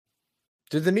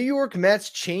Did the New York Mets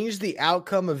change the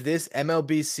outcome of this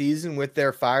MLB season with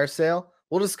their fire sale?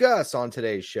 We'll discuss on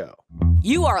today's show.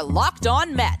 You are Locked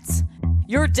On Mets,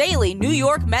 your daily New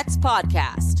York Mets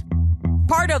podcast.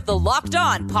 Part of the Locked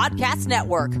On Podcast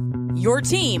Network, your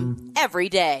team every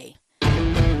day.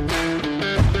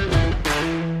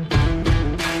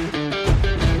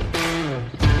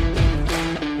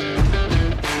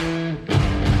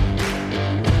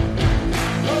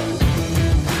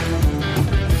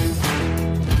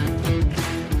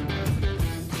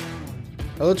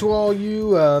 Hello to all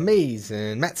you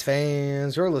amazing Mets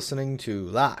fans. You're listening to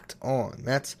Locked On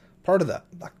Mets, part of the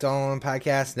Locked On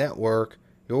Podcast Network,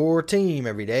 your team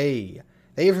every day.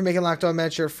 Thank you for making Locked On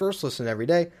Mets your first listen every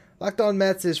day. Locked On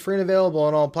Mets is free and available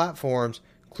on all platforms,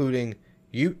 including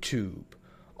YouTube.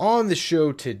 On the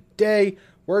show today,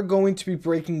 we're going to be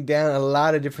breaking down a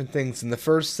lot of different things. In the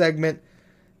first segment,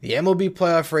 the MLB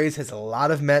playoff race has a lot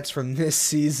of Mets from this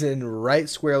season right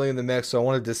squarely in the mix, so I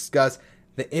want to discuss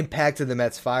the impact of the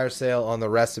Mets fire sale on the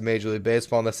rest of Major League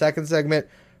Baseball. In the second segment,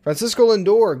 Francisco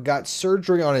Lindor got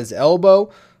surgery on his elbow.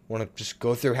 I want to just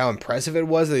go through how impressive it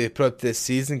was that he put up this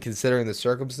season considering the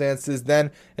circumstances.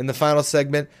 Then, in the final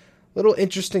segment, little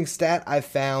interesting stat I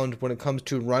found when it comes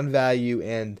to run value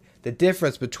and the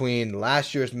difference between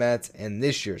last year's Mets and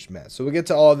this year's Mets. So we'll get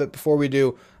to all of it. Before we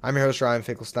do, I'm your host, Ryan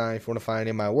Finkelstein. If you want to find any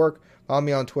of my work, follow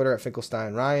me on Twitter at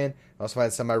FinkelsteinRyan. Also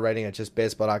find some of my writing at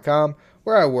JustBaseball.com,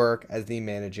 where I work as the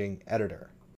managing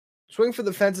editor. Swing for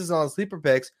the fences on sleeper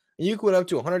picks, and you can win up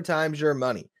to 100 times your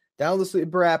money. Download the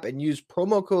Sleeper app and use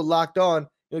promo code LOCKEDON.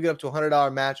 You'll get up to a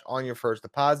 $100 match on your first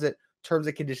deposit. Terms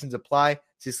and conditions apply.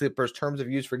 See Sleeper's terms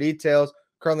of use for details.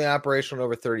 Currently operational in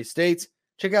over 30 states.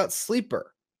 Check out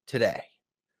Sleeper today.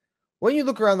 When you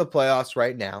look around the playoffs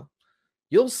right now,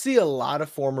 you'll see a lot of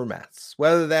former Mets,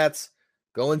 whether that's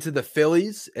going to the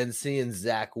Phillies and seeing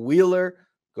Zach Wheeler,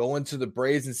 going to the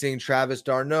Braves and seeing Travis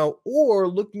d'Arnaud, or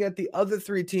looking at the other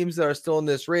three teams that are still in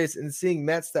this race and seeing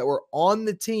Mets that were on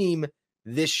the team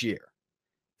this year.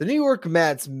 The New York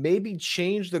Mets maybe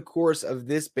changed the course of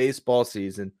this baseball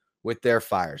season with their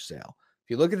fire sale. If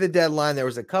you look at the deadline, there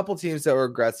was a couple teams that were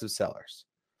aggressive sellers.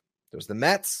 There was the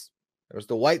Mets, there was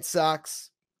the White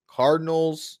Sox,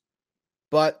 Cardinals,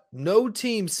 but no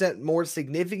team sent more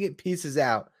significant pieces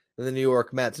out than the New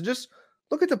York Mets. And just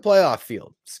look at the playoff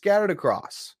field scattered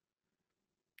across.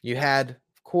 You had,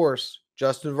 of course,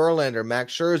 Justin Verlander,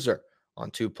 Max Scherzer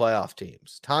on two playoff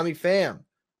teams. Tommy Pham,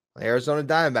 Arizona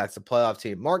Diamondbacks, a playoff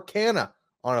team. Mark Canha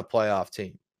on a playoff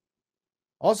team.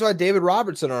 Also had David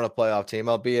Robertson on a playoff team,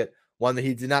 albeit one that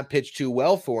he did not pitch too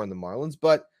well for in the Marlins,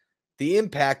 but the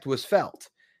impact was felt.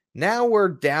 Now we're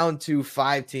down to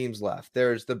 5 teams left.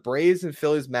 There's the Braves and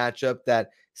Phillies matchup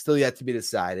that still yet to be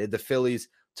decided. The Phillies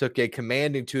took a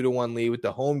commanding 2-1 lead with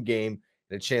the home game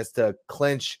and a chance to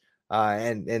clinch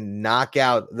and knock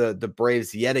out the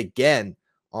Braves yet again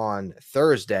on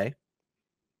Thursday.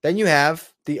 Then you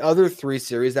have the other 3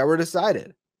 series that were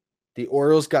decided. The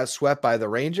Orioles got swept by the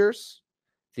Rangers.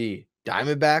 The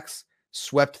Diamondbacks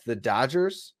swept the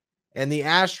Dodgers. And the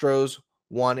Astros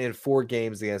won in 4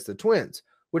 games against the Twins,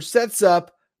 which sets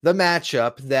up the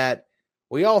matchup that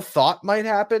we all thought might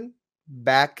happen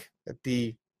back at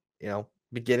the,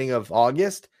 beginning of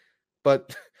August,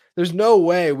 but there's no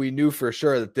way we knew for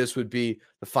sure that this would be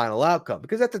the final outcome,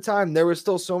 because at the time there were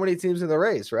still so many teams in the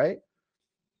race, right?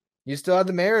 You still had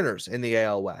the Mariners in the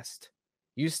AL West.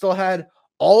 You still had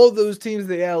all of those teams in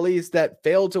the AL East that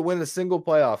failed to win a single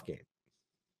playoff game.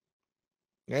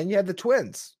 And you had the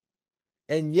Twins.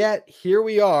 And yet here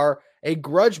we are, a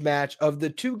grudge match of the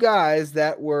 2 guys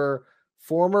that were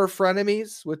former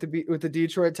frenemies with the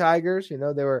Detroit Tigers. They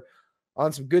were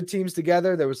on some good teams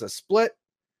together. There was a split.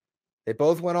 They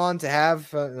both went on to have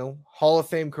Hall of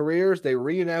Fame careers. They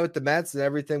reunited with the Mets, and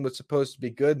everything was supposed to be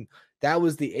good. And that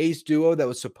was the ace duo that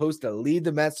was supposed to lead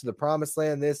the Mets to the promised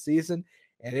land this season,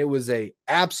 and it was a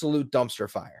absolute dumpster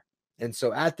fire. And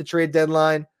so at the trade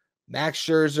deadline, Max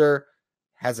Scherzer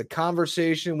has a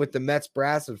conversation with the Mets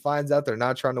brass and finds out they're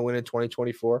not trying to win in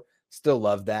 2024. Still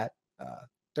love that.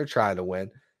 They're trying to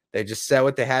win. They just said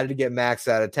what they had to get Max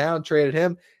out of town, traded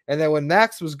him. And then when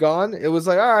Max was gone, it was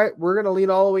like, all right, we're going to lean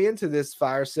all the way into this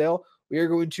fire sale. We are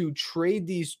going to trade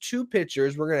these 2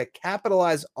 pitchers. We're going to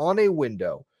capitalize on a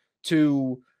window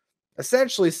to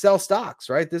essentially sell stocks,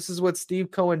 right? This is what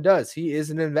Steve Cohen does. He is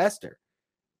an investor.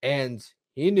 And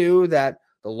he knew that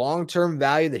the long-term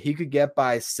value that he could get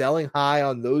by selling high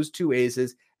on those 2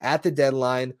 aces at the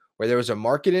deadline, where there was a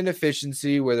market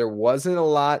inefficiency, where there wasn't a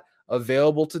lot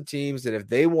available to teams, and if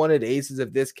they wanted aces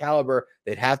of this caliber,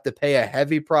 they'd have to pay a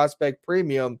heavy prospect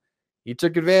premium. He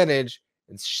took advantage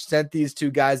and sent these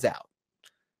 2 guys out.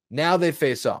 Now they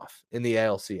face off in the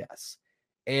ALCS.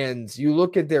 And you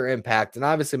look at their impact, and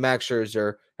obviously Max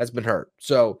Scherzer has been hurt.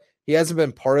 So he hasn't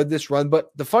been part of this run.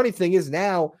 But the funny thing is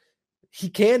now he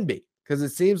can be, because it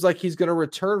seems like he's going to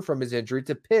return from his injury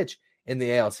to pitch in the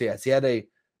ALCS. He had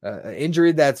an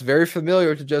injury that's very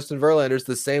familiar to Justin Verlander. It's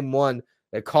the same one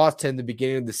that cost him the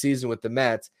beginning of the season with the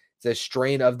Mets. It's a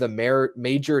strain of the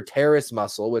major teres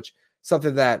muscle, which is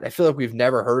something that I feel like we've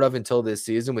never heard of until this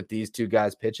season with these two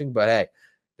guys pitching. But hey,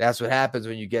 that's what happens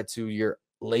when you get to your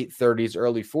late 30s,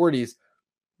 early 40s.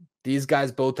 These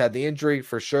guys both had the injury.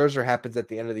 For Scherzer, happens at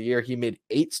the end of the year. He made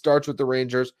 8 starts with the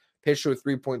Rangers, pitched with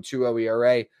 3.20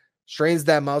 ERA, strains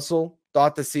that muscle,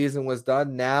 thought the season was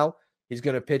done. Now he's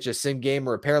going to pitch a sim game,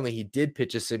 or apparently he did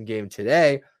pitch a sim game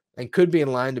today, and could be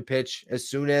in line to pitch as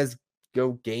soon as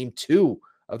game 2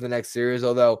 of the next series.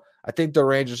 Although I think the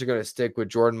Rangers are going to stick with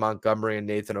Jordan Montgomery and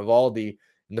Nathan Eovaldi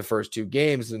in the first 2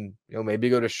 games, and maybe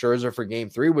go to Scherzer for game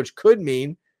 3, which could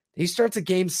mean he starts at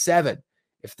game 7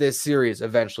 if this series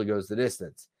eventually goes the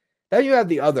distance. Then you have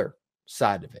the other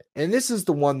side of it, and this is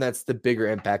the one that's the bigger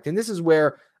impact, and this is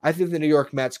where I think the New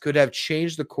York Mets could have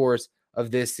changed the course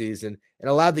of this season and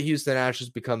allowed the Houston Astros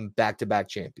to become back-to-back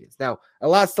champions. Now, a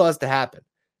lot still has to happen.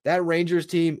 That Rangers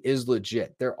team is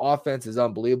legit. Their offense is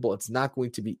unbelievable. It's not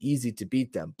going to be easy to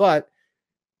beat them, but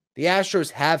the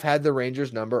Astros have had the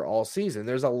Rangers number all season.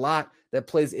 There's a lot that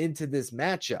plays into this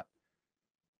matchup.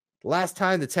 Last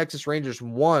time the Texas Rangers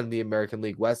won the American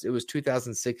League West, it was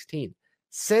 2016.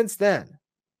 Since then,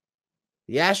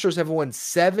 the Astros have won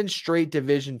 7 straight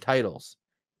division titles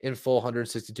in full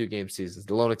 162 game seasons.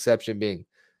 The lone exception being,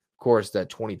 of course, that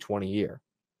 2020 year.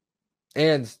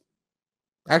 And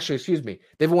actually,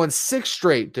 they've won 6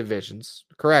 straight divisions.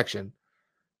 Correction.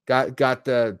 Got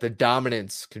the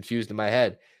dominance confused in my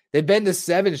head. They've been to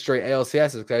 7 straight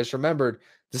ALCSs, because I just remembered,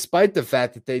 despite the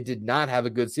fact that they did not have a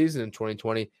good season in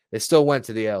 2020, they still went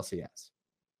to the ALCS.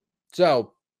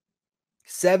 So,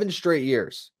 7 straight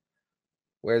years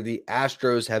where the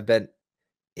Astros have been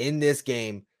in this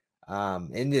game,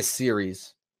 in this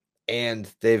series,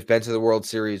 and they've been to the World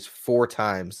Series 4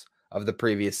 times of the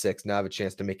previous 6. Now have a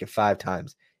chance to make it 5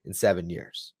 times in 7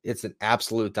 years. It's an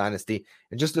absolute dynasty,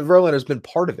 and Justin Verlander has been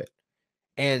part of it.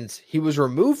 And he was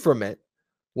removed from it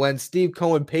when Steve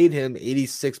Cohen paid him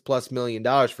 $86+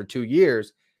 million for 2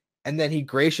 years, and then he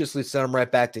graciously sent him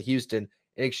right back to Houston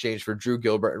in exchange for Drew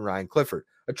Gilbert and Ryan Clifford.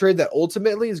 A trade that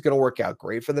ultimately is going to work out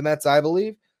great for the Mets, I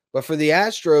believe. But for the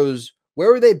Astros,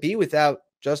 where would they be without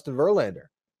Justin Verlander?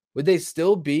 Would they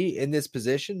still be in this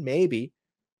position? Maybe.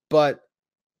 But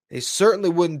they certainly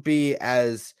wouldn't be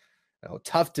as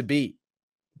tough to beat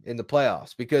in the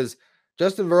playoffs, because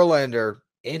Justin Verlander,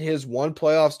 in his 1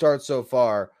 playoff start so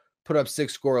far, put up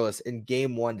 6 scoreless in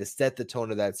game 1 to set the tone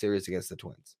of that series against the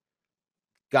Twins.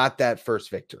 Got that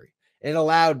first victory. And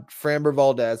allowed Framber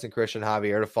Valdez and Christian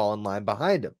Javier to fall in line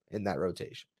behind him in that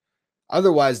rotation.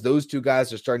 Otherwise, those 2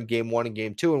 guys are starting game 1 and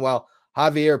game 2. And while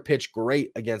Javier pitched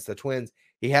great against the Twins,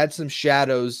 he had some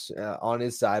shadows on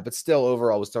his side, but still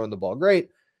overall was throwing the ball great.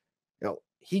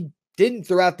 He didn't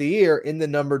throughout the year in the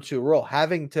number 2 role,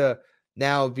 having to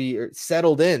now be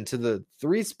settled into the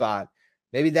 3 spot.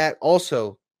 Maybe that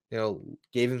also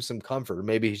gave him some comfort, or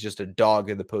maybe he's just a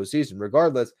dog in the postseason.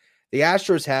 Regardless, the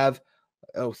Astros have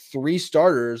 3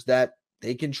 starters that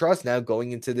they can trust now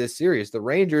going into this series. The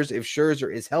Rangers, if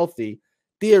Scherzer is healthy,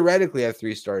 theoretically have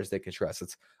 3 starters they can trust.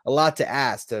 It's a lot to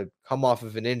ask to come off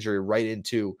of an injury right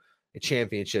into a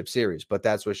championship series, but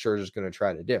that's what Scherzer's going to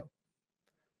try to do.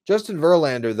 Justin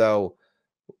Verlander, though,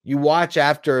 you watch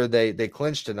after they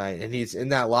clinched tonight, and he's in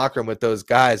that locker room with those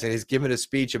guys, and he's giving a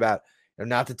speech about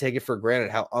not to take it for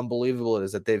granted how unbelievable it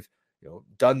is that they've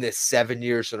done this 7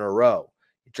 years in a row.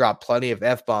 He dropped plenty of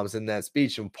F-bombs in that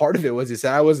speech, and part of it was he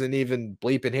said, I wasn't even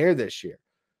bleeping here this year.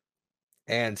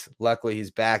 And luckily he's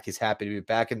back. He's happy to be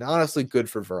back, and honestly, good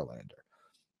for Verlander.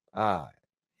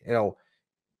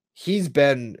 He's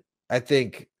been, I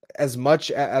think, as much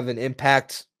of an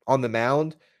impact on the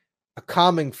mound, a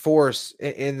calming force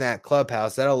in that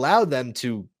clubhouse that allowed them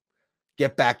to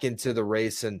get back into the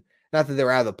race. And not that they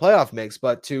were out of the playoff mix,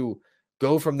 but to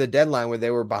go from the deadline where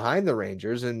they were behind the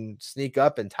Rangers and sneak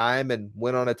up in time and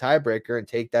win on a tiebreaker and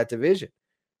take that division.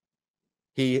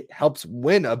 He helps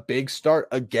win a big start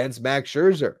against Max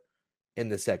Scherzer in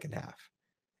the second half.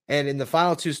 And in the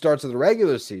final 2 starts of the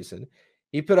regular season,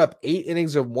 he put up 8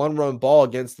 innings of 1-run ball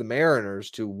against the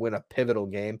Mariners to win a pivotal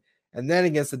game. And then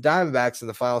against the Diamondbacks in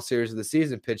the final series of the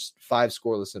season, pitched 5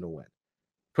 scoreless in a win,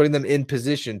 putting them in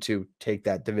position to take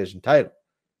that division title.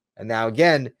 And now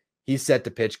again, he's set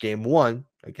to pitch game 1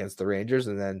 against the Rangers,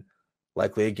 and then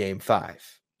likely a game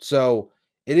 5. So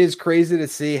it is crazy to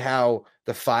see how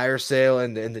the fire sale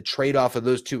and the trade-off of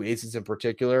those two aces in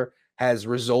particular has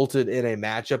resulted in a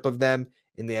matchup of them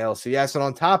in the LCS. And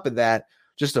on top of that,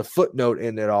 just a footnote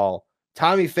in it all,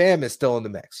 Tommy Pham is still in the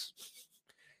mix.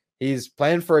 He's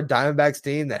playing for a Diamondbacks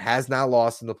team that has not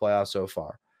lost in the playoffs so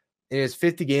far. And he has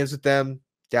 50 games with them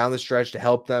down the stretch to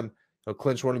help them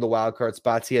clinch one of the wild card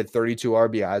spots. He had 32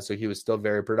 RBIs, so he was still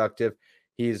very productive.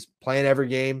 He's playing every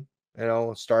game,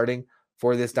 starting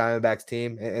for this Diamondbacks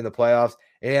team in the playoffs.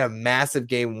 And he had a massive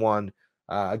game one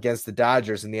against the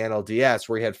Dodgers in the NLDS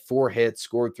where he had 4 hits,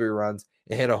 scored 3 runs,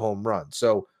 and hit a home run.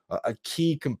 So a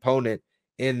key component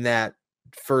in that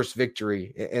first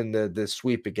victory in the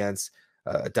sweep against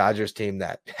a Dodgers team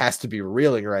that has to be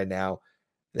reeling right now.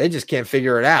 They just can't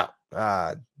figure it out.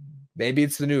 Maybe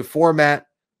it's the new format.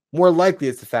 More likely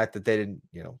it's the fact that they didn't,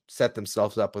 set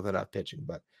themselves up with enough pitching.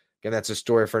 But again, that's a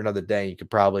story for another day. You could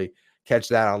probably catch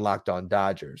that on Locked On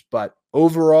Dodgers. But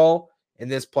overall, in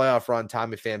this playoff run,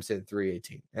 Tommy Pham's hitting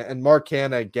 .318. And Mark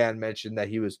Canha, again, mentioned that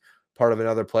he was part of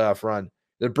another playoff run.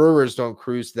 The Brewers don't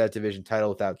cruise to that division title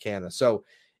without Canha. So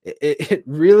it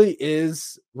really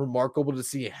is remarkable to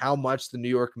see how much the New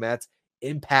York Mets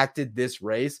impacted this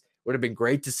race. Would have been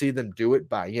great to see them do it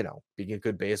by, being a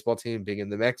good baseball team, being in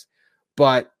the mix.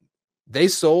 But they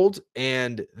sold,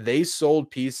 and they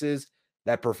sold pieces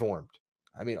that performed.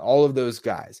 I mean, all of those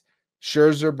guys.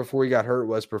 Scherzer, before he got hurt,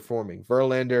 was performing.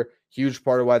 Verlander, huge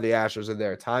part of why the Astros are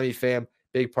there. Tommy Pham,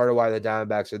 big part of why the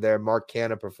Diamondbacks are there. Mark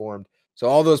Canha performed. So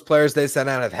all those players they sent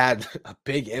out have had a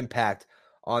big impact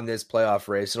on this playoff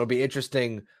race. It'll be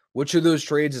interesting which of those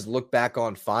trades is looked back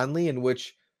on fondly and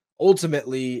which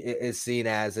ultimately is seen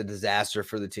as a disaster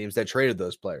for the teams that traded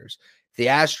those players. If the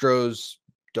Astros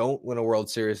don't win a World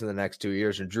Series in the next 2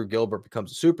 years and Drew Gilbert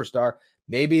becomes a superstar,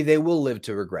 maybe they will live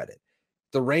to regret it.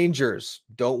 The Rangers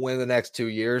don't win the next 2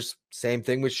 years. Same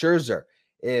thing with Scherzer.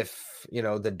 If,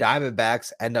 the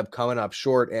Diamondbacks end up coming up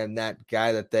short and that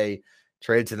guy that they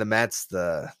traded to the Mets,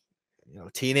 the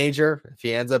teenager, if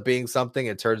he ends up being something,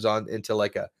 it turns on into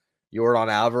like a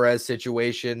Yordan Alvarez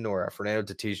situation or a Fernando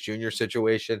Tatis Jr.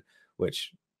 situation,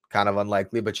 which kind of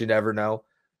unlikely, but you never know.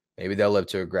 Maybe they'll live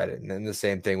to regret it. And then the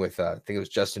same thing with, I think it was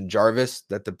Justin Jarvis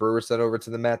that the Brewers sent over to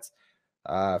the Mets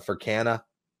for Canha.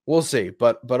 We'll see.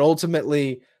 But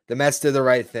ultimately, the Mets did the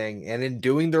right thing. And in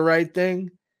doing the right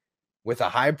thing with a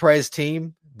high-priced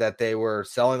team that they were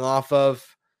selling off of,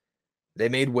 they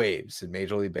made waves in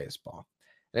Major League Baseball.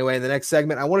 Anyway, in the next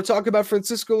segment, I want to talk about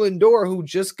Francisco Lindor, who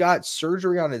just got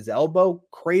surgery on his elbow.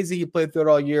 Crazy, he played through it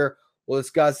all year. We'll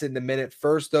discuss it in a minute.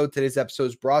 First, though, today's episode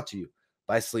is brought to you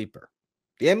by Sleeper.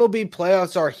 The MLB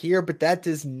playoffs are here, but that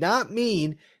does not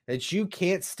mean that you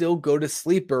can't still go to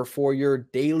Sleeper for your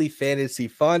daily fantasy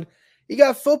fun. You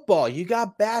got football, you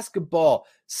got basketball.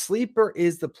 Sleeper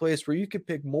is the place where you can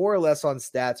pick more or less on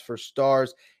stats for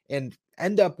stars and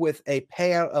end up with a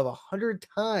payout of 100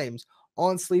 times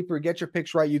on Sleeper. Get your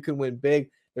picks right, you can win big.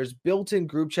 There's built-in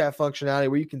group chat functionality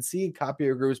where you can see and copy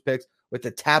your group's picks with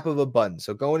the tap of a button.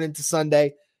 So going into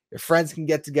Sunday, your friends can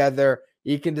get together.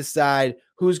 You can decide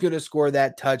who's going to score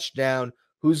that touchdown,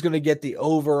 who's going to get the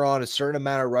over on a certain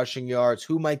amount of rushing yards,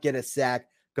 who might get a sack.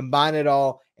 Combine it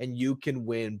all, and you can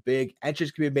win big.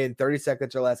 Entries can be made in 30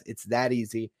 seconds or less. It's that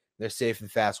easy. They're safe and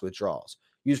fast withdrawals.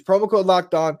 Use promo code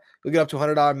LOCKEDON. You'll get up to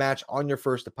 $100 match on your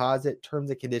first deposit. Terms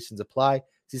and conditions apply.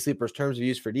 See Sleeper's terms of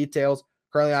use for details.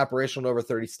 Currently operational in over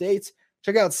 30 states.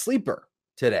 Check out Sleeper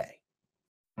today.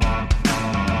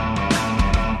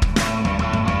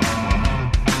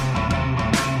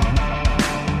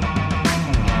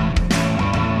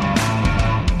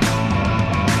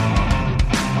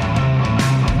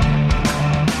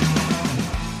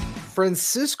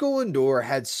 Francisco Lindor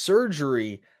had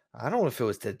surgery. I don't know if it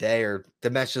was today or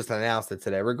the Mets just announced it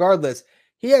today. Regardless,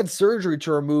 he had surgery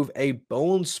to remove a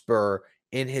bone spur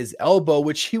in his elbow,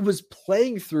 which he was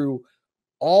playing through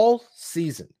all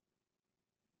season.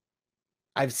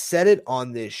 I've said it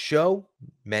on this show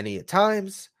many a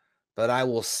times, but I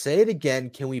will say it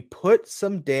again. Can we put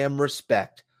some damn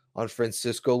respect on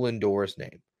Francisco Lindor's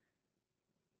name?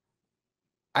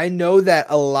 I know that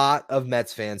a lot of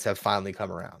Mets fans have finally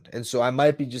come around, and so I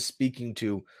might be just speaking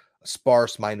to a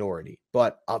sparse minority,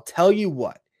 but I'll tell you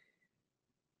what.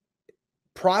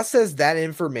 Process that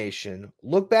information,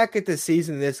 look back at the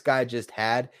season this guy just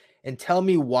had, and tell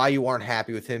me why you aren't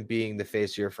happy with him being the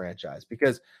face of your franchise.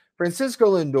 Because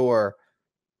Francisco Lindor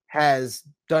has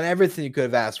done everything you could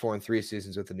have asked for in 3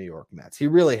 seasons with the New York Mets. He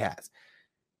really has.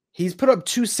 He's put up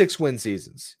 2 6-win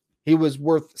seasons. He was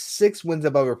worth 6 wins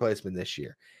above replacement this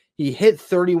year. He hit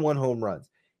 31 home runs.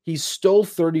 He stole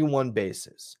 31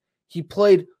 bases. He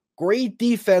played great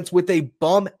defense with a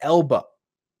bum elbow.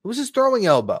 It was his throwing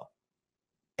elbow.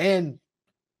 And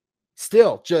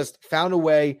still just found a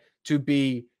way to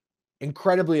be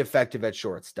incredibly effective at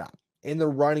shortstop in the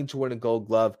running to win a Gold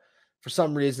Glove. For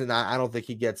some reason, I don't think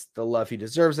he gets the love he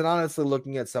deserves. And honestly,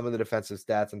 looking at some of the defensive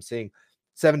stats, I'm seeing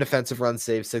 7 defensive runs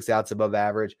saved, 6 outs above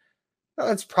average. Well,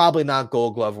 that's probably not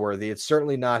Gold Glove worthy. It's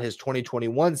certainly not his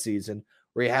 2021 season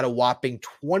where he had a whopping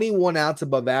 21 outs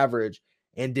above average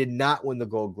and did not win the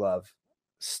Gold Glove.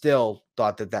 Still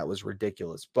thought that was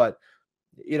ridiculous. But,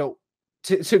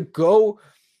 to go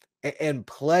and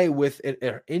play with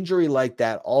an injury like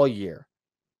that all year,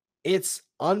 it's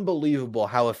unbelievable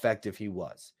how effective he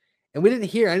was. And we didn't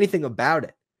hear anything about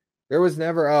it. There was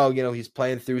never, he's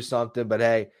playing through something, but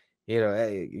hey,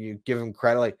 you give him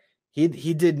credit. Like he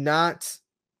did not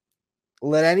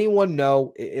let anyone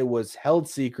know. It was held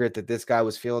secret that this guy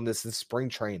was feeling this in spring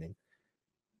training.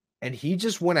 And he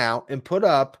just went out and put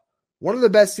up one of the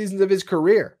best seasons of his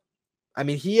career. I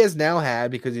mean, he has now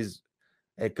had, because he's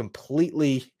a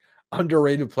completely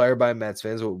underrated player by Mets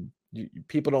fans, what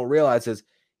people don't realize is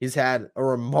he's had a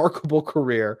remarkable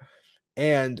career,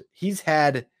 and he's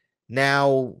had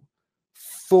now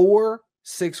 4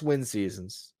 6-win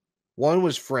seasons. One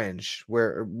was fringe,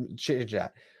 where change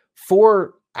that.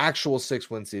 4 actual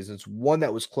 6-win seasons, one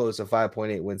that was close, a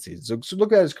 5.8 win season. So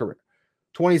look at his career.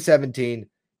 2017,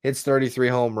 hits 33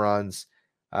 home runs.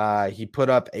 He put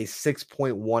up a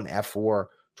 6.1 F4.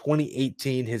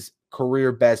 2018, his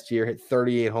career best year, hit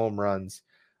 38 home runs,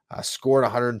 scored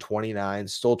 129,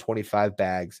 stole 25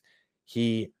 bags.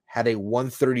 He had a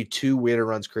 132 weighted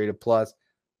runs created plus,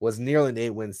 was nearly an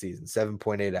 8-win season,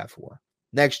 7.8 F4.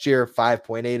 Next year,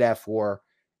 5.8 F4.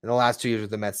 In the last 2 years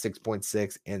with the Mets,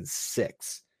 6.6 and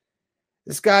 6.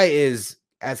 This guy is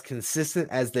as consistent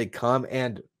as they come,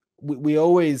 and we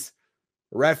always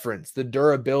reference the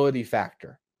durability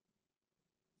factor.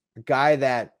 A guy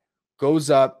that goes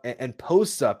up and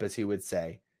posts up, as he would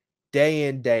say, day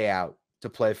in, day out to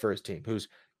play for his team, who's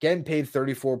getting paid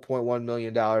 $34.1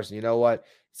 million. And you know what? In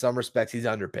some respects, he's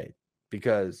underpaid,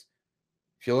 because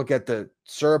if you look at the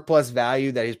surplus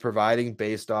value that he's providing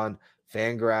based on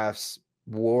Fangraph's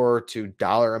WAR to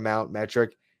dollar amount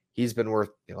metric, he's been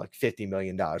worth like $50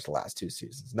 million the last 2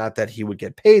 seasons. Not that he would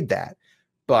get paid that,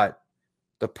 but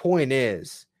the point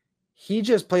is, he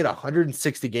just played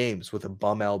 160 games with a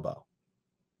bum elbow.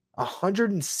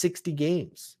 160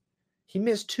 games. He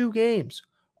missed 2 games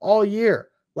all year.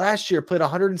 Last year, played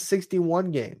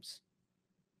 161 games.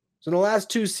 So in the last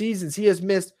 2 seasons, he has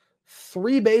missed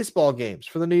 3 baseball games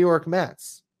for the New York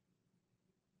Mets.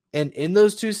 And in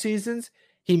those 2 seasons,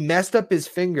 he messed up his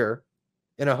finger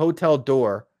in a hotel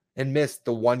door and missed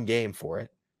the 1 game for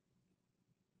it.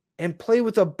 And played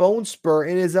with a bone spur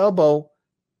in his elbow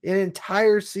an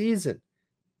entire season.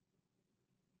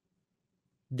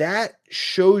 That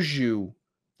shows you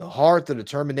the heart, the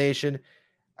determination.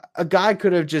 A guy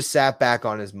could have just sat back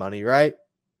on his money, right?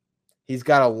 He's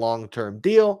got a long-term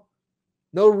deal.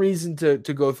 No reason to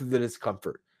go through the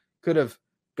discomfort. Could have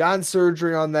gotten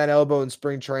surgery on that elbow in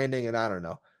spring training, and I don't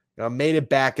know, made it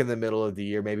back in the middle of the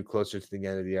year, maybe closer to the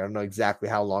end of the year. I don't know exactly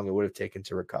how long it would have taken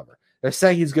to recover. They're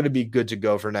saying he's going to be good to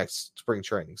go for next spring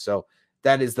training. So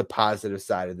that is the positive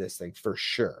side of this thing for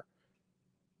sure.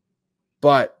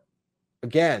 But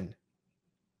again,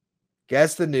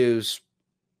 gets the news,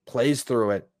 plays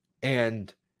through it,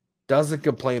 and doesn't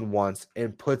complain once,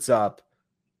 and puts up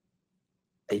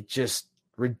a just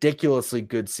ridiculously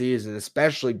good season,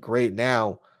 especially great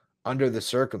now under the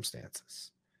circumstances.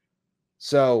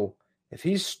 So if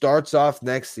he starts off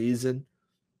next season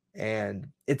and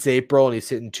it's April and he's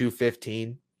hitting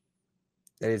 215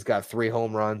 and he's got 3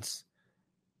 home runs,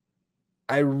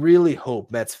 I really hope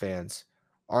Mets fans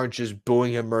aren't just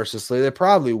booing him mercilessly. They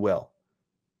probably will.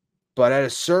 But at a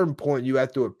certain point, you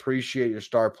have to appreciate your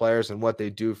star players and what they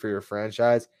do for your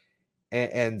franchise.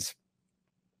 And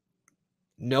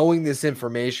knowing this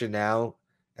information now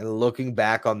and looking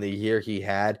back on the year he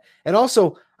had. And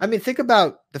also, I mean, think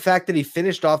about the fact that he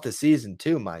finished off the season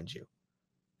too, mind you.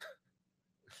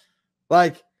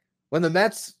 Like, when the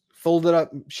Mets folded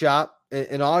up shop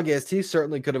in August, he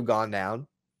certainly could have gone down.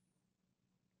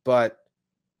 But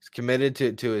he's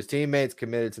committed to his teammates,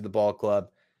 committed to the ball club,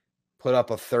 put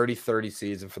up a 30-30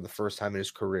 season for the first time in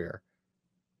his career.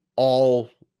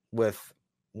 All with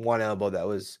one elbow that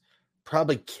was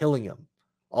probably killing him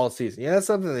all season. Yeah, that's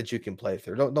something that you can play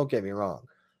through. Don't get me wrong.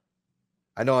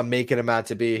 I know I'm making him out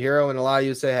to be a hero, and a lot of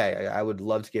you say, hey, I would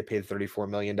love to get paid $34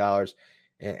 million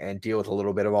and deal with a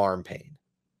little bit of arm pain.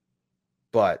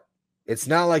 But it's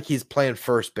not like he's playing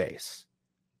first base.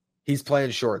 He's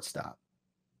playing shortstop.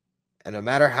 And no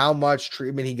matter how much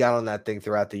treatment he got on that thing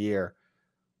throughout the year,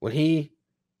 when he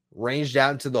ranged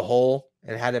out into the hole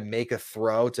and had to make a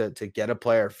throw to get a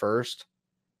player first.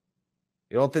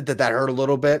 You don't think that hurt a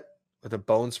little bit with a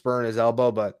bone spur in his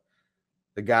elbow, but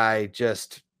the guy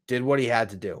just did what he had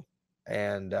to do.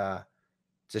 And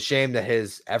it's a shame that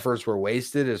his efforts were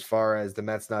wasted as far as the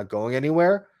Mets not going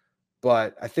anywhere.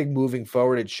 But I think moving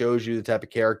forward, it shows you the type of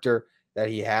character that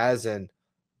he has and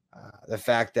the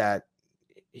fact that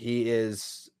he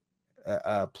is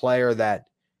a player that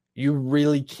you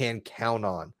really can count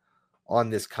on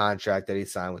this contract that he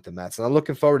signed with the Mets. And I'm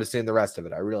looking forward to seeing the rest of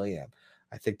it. I really am.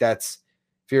 I think that's,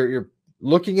 if you're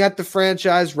looking at the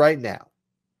franchise right now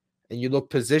and you look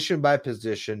position by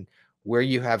position where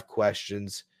you have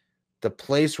questions, the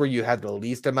place where you have the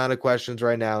least amount of questions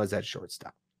right now is at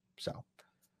shortstop. So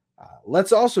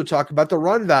let's also talk about the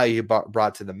run value he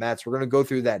brought to the Mets. We're going to go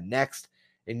through that next.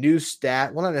 A new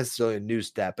stat, well, not necessarily a new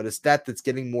stat, but a stat that's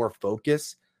getting more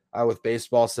focus with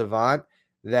Baseball Savant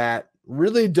that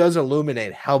really does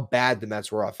illuminate how bad the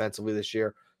Mets were offensively this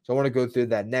year. So I want to go through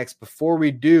that next. Before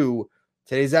we do,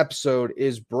 today's episode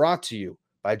is brought to you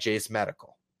by Jace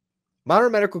Medical.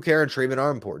 Modern medical care and treatment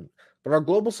are important, but our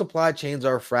global supply chains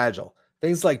are fragile.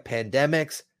 Things like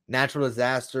pandemics, natural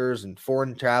disasters, and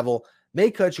foreign travel may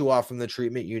cut you off from the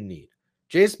treatment you need.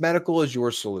 Jace Medical is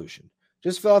your solution.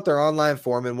 Just fill out their online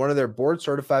form and one of their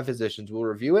board-certified physicians will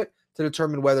review it to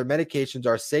determine whether medications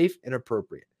are safe and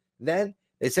appropriate. Then,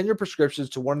 they send your prescriptions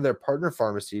to one of their partner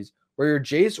pharmacies where your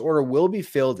Jace order will be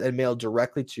filled and mailed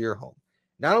directly to your home.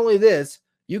 Not only this,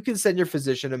 you can send your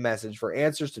physician a message for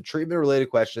answers to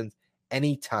treatment-related questions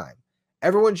anytime.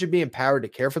 Everyone should be empowered to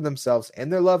care for themselves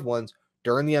and their loved ones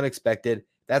during the unexpected.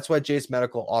 That's why Jace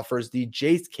Medical offers the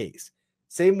Jace Case.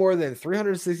 Save more than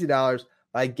 $360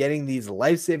 by getting these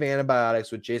life-saving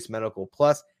antibiotics with Jace Medical,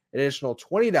 plus additional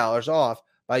 $20 off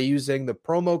by using the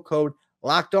promo code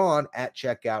LOCKEDON at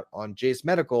checkout on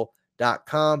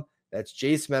jacemedical.com. That's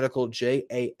Jace Medical,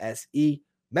 Jase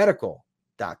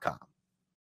medical.com.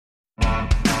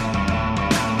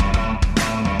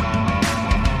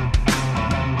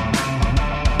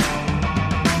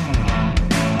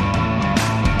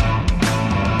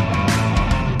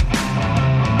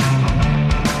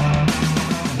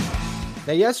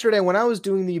 Now, yesterday when I was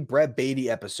doing the Brett Beatty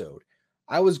episode,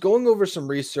 I was going over some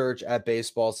research at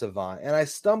Baseball Savant, and I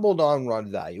stumbled on run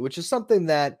value, which is something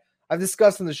that I've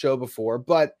discussed on the show before,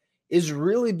 but is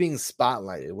really being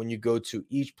spotlighted when you go to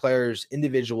each player's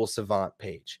individual Savant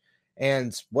page.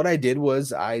 And what I did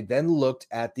was I then looked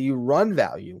at the run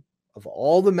value of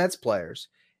all the Mets players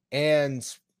and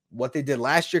what they did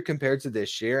last year compared to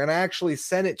this year. And I actually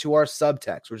sent it to our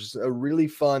subtext, which is a really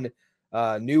fun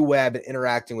new web and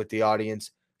interacting with the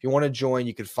audience. If you want to join,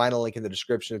 you can find a link in the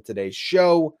description of today's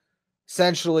show.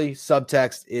 Essentially,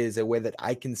 subtext is a way that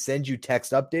I can send you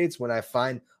text updates. When I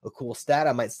find a cool stat,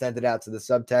 I might send it out to the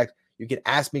subtext. You can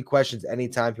ask me questions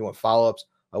anytime if you want follow-ups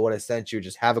on what I sent you.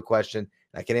 Just have a question,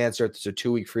 and I can answer it. It's a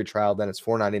 2-week free trial. Then it's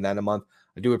 $4.99 a month.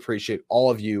 I do appreciate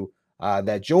all of you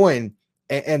that join.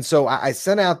 And so I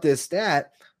sent out this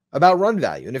stat about run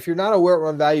value. And if you're not aware what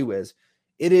run value is,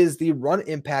 it is the run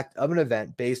impact of an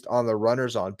event based on the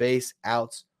runners on base,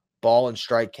 outs, ball, and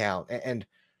strike count. And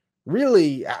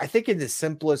really, I think in the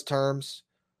simplest terms,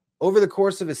 over the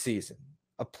course of a season,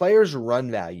 a player's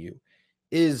run value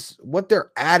is what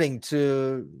they're adding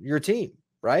to your team,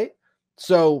 right?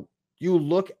 So you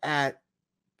look at,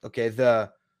 okay,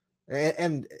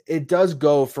 and it does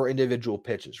go for individual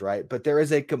pitches, right? But there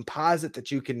is a composite that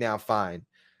you can now find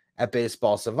at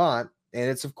Baseball Savant. And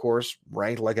it's, of course,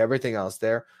 ranked like everything else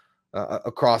there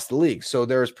across the league. So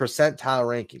there's percentile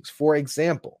rankings. For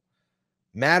example,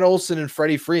 Matt Olson and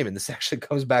Freddie Freeman. This actually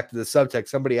comes back to the subtext.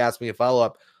 Somebody asked me a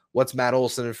follow-up, what's Matt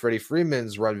Olson and Freddie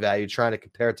Freeman's run value, trying to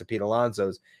compare it to Pete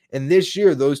Alonso's. And this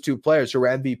year, those two players who were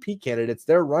MVP candidates,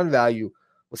 their run value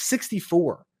was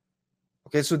 64.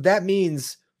 Okay, so that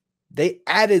means they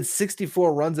added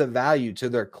 64 runs of value to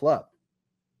their club,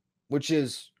 which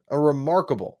is a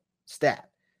remarkable stat.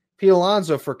 Pete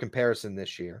Alonso, for comparison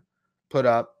this year, put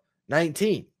up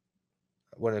 19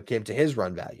 when it came to his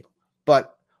run value.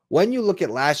 But when you look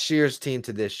at last year's team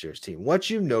to this year's team,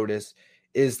 what you notice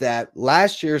is that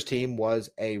last year's team was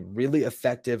a really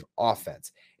effective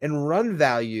offense. And run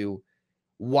value,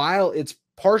 while it's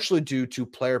partially due to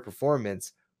player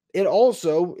performance, it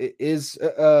also is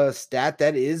a stat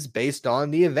that is based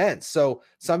on the events. So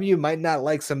some of you might not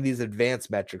like some of these advanced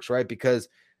metrics, right? Because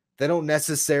they don't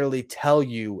necessarily tell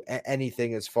you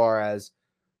anything as far as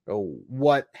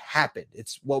what happened.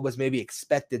 It's what was maybe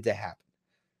expected to happen.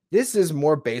 This is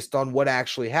more based on what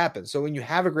actually happened. So when you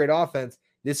have a great offense,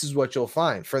 this is what you'll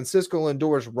find. Francisco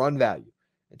Lindor's run value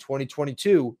in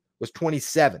 2022 was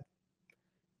 27.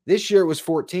 This year it was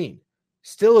 14.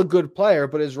 Still a good player,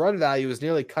 but his run value was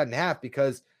nearly cut in half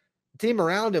because the team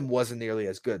around him wasn't nearly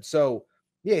as good. So,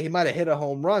 yeah, he might have hit a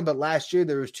home run, but last year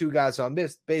there was 2 guys on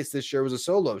base. This year was a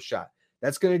solo shot.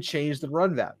 That's going to change the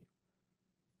run value.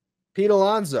 Pete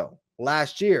Alonso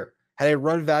last year had a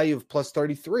run value of plus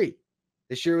 33.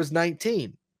 This year was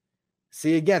 19.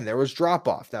 See, again, there was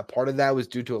drop-off. Now, part of that was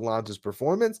due to Alonso's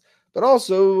performance, but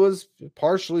also was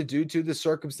partially due to the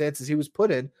circumstances he was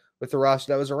put in with the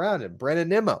roster that was around him. Brandon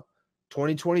Nimmo,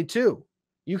 2022.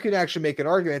 You could actually make an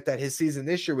argument that his season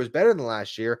this year was better than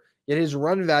last year, yet his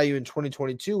run value in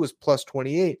 2022 was plus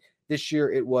 28. This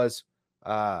year it was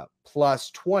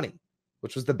plus 20,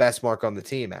 which was the best mark on the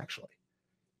team, actually.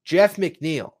 Jeff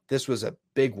McNeil, this was a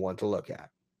big one to look at.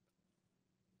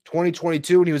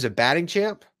 2022, when he was a batting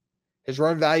champ, his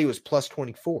run value was plus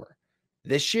 24.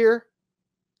 This year,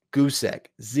 goose egg,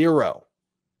 0.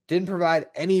 Didn't provide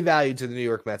any value to the New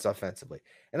York Mets offensively.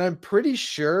 And I'm pretty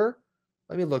sure,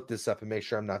 let me look this up and make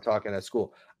sure I'm not talking at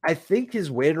school. I think his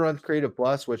weighted runs created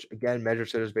plus, which again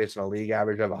measures hitters based on a league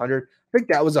average of 100. I think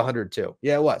that was 102.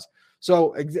 Yeah, it was.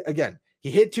 So again,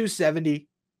 he hit 270.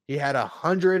 He had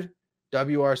 100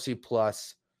 WRC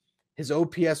plus. His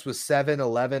OPS was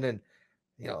 711, and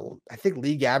I think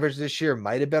league average this year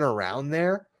might have been around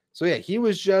there. So yeah, he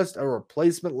was just a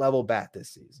replacement level bat this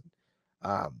season.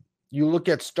 You look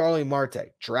at Starling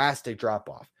Marte, drastic drop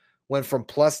off. Went from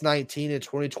plus 19 in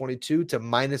 2022 to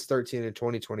minus 13 in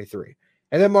 2023.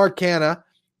 And then Mark Canha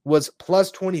was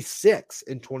plus 26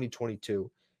 in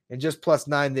 2022 and just plus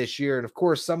 9 this year. And of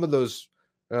course, some of those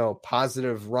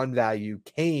positive run value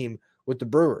came with the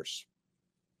Brewers.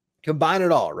 Combine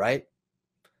it all, right?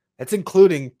 That's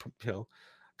including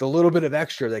the little bit of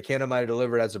extra that Canha might have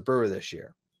delivered as a Brewer this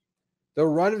year. The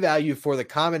run value for the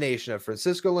combination of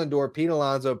Francisco Lindor, Pete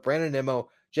Alonso, Brandon Nimmo,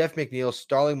 Jeff McNeil,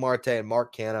 Starling Marte, and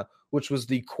Mark Canha, which was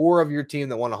the core of your team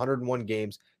that won 101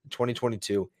 games in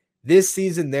 2022. This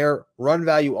season, their run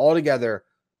value altogether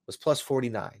was plus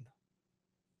 49.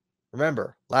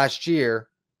 Remember, last year,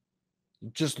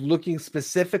 just looking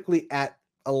specifically at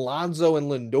Alonso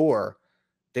and Lindor,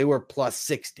 they were plus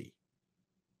 60.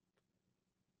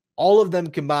 All of them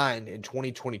combined in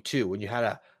 2022, when you had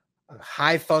a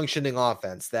high-functioning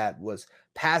offense that was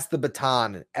past the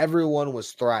baton and everyone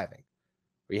was thriving.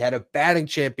 We had a batting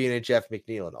champion in Jeff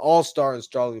McNeil, an all-star in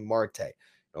Starling Marte,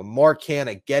 Mark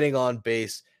Canha getting on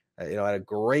base, at a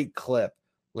great clip.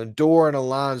 Lindor and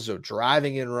Alonso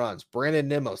driving in runs. Brandon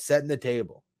Nimmo setting the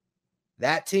table.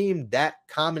 That team, that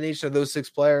combination of those 6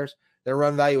 players, their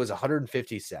run value was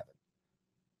 157.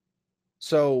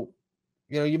 So,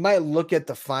 you might look at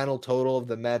the final total of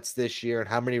the Mets this year and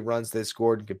how many runs they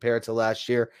scored and compare it to last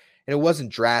year. And it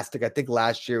wasn't drastic. I think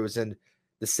last year was in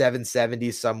the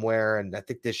 770s somewhere. And I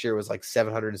think this year was like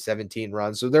 717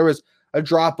 runs. So there was a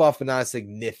drop off, but not a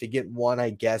significant one,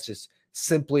 I guess, just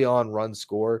simply on runs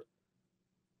scored.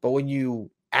 But when you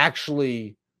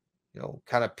actually,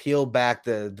 kind of peel back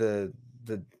the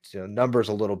numbers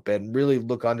a little bit and really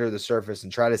look under the surface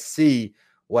and try to see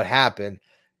what happened.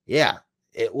 Yeah.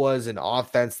 It was an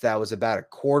offense that was about a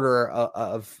quarter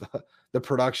of the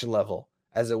production level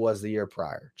as it was the year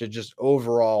prior, to just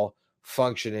overall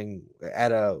functioning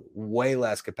at a way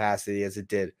less capacity as it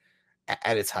did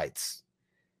at its heights.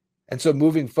 And so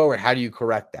moving forward, how do you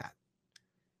correct that?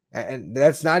 And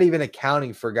that's not even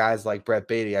accounting for guys like Brett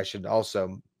Beatty. I should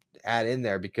also add in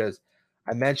there, because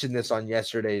I mentioned this on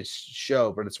yesterday's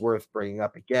show, but it's worth bringing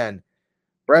up again.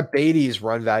 Brett Beatty's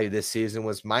run value this season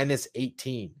was minus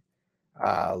 18.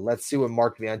 Let's see what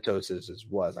Mark Vientos's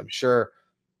was. I'm sure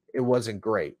it wasn't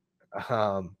great.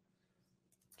 Trying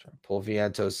to pull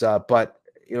Vientos up, but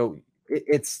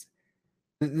it's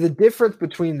the difference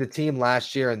between the team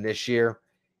last year and this year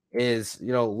is,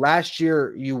 last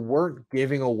year you weren't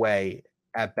giving away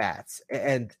at bats,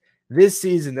 and this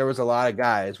season there was a lot of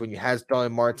guys, when you had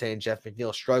Starling Marte and Jeff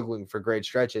McNeil struggling for great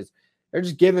stretches, they're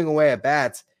just giving away at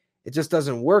bats. It just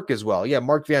doesn't work as well. Yeah,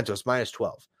 Mark Vientos minus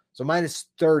 12. So minus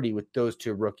 30 with those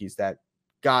 2 rookies that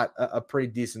got a pretty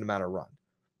decent amount of run.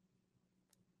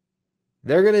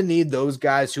 They're going to need those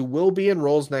guys who will be in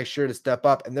roles next year to step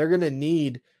up, and they're going to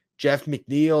need Jeff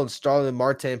McNeil and Starling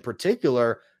Marte in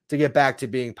particular to get back to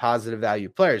being positive value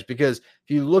players. Because if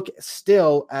you look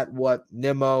still at what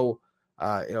Nimmo,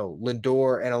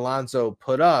 Lindor, and Alonso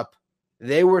put up,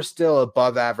 they were still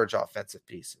above average offensive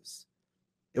pieces.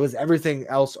 It was everything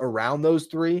else around those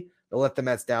 3 that let the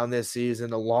Mets down this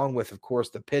season, along with, of course,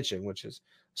 the pitching, which is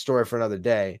a story for another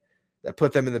day, that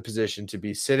put them in the position to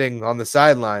be sitting on the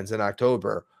sidelines in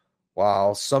October,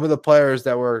 while some of the players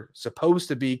that were supposed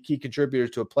to be key contributors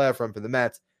to a playoff run for the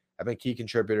Mets have been key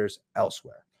contributors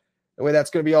elsewhere. Anyway,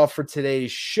 that's going to be all for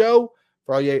today's show.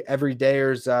 For all you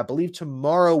everydayers, I believe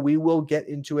tomorrow we will get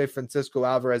into a Francisco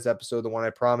Alvarez episode, the one I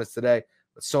promised today.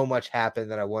 But so much happened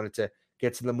that I wanted to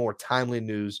get to the more timely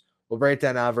news. We'll break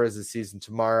down Alvarez's season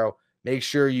tomorrow. Make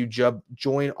sure you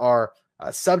join our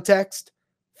subtext.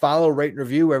 Follow, rate, and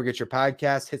review wherever you get your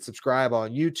podcast. Hit subscribe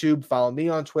on YouTube. Follow me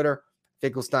on Twitter,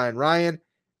 Finkelstein Ryan.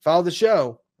 Follow the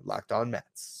show, Locked On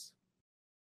Mets.